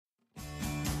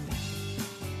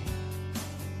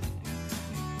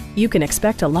You can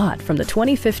expect a lot from the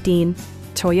 2015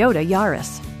 Toyota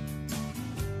Yaris.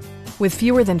 With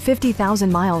fewer than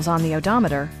 50,000 miles on the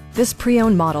odometer, this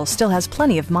pre-owned model still has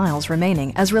plenty of miles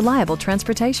remaining as reliable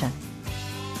transportation.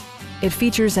 It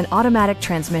features an automatic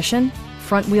transmission,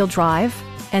 front-wheel drive,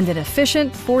 and an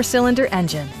efficient 4-cylinder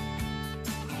engine.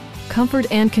 Comfort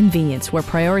and convenience were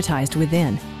prioritized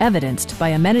within, evidenced by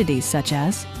amenities such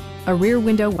as a rear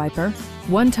window wiper,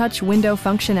 one-touch window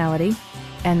functionality,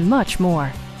 and much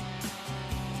more.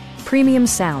 Premium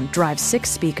sound drives 6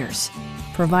 speakers,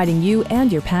 providing you and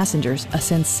your passengers a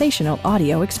sensational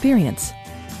audio experience.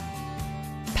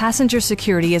 Passenger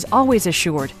security is always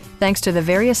assured thanks to the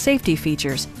various safety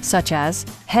features such as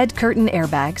head curtain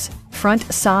airbags, front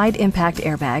side impact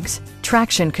airbags,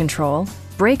 traction control,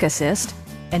 brake assist,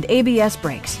 and ABS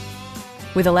brakes.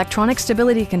 With electronic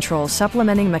stability control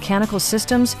supplementing mechanical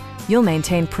systems, you'll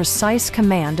maintain precise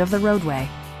command of the roadway.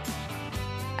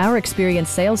 Our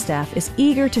experienced sales staff is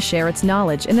eager to share its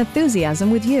knowledge and enthusiasm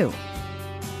with you.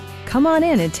 Come on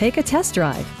in and take a test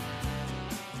drive.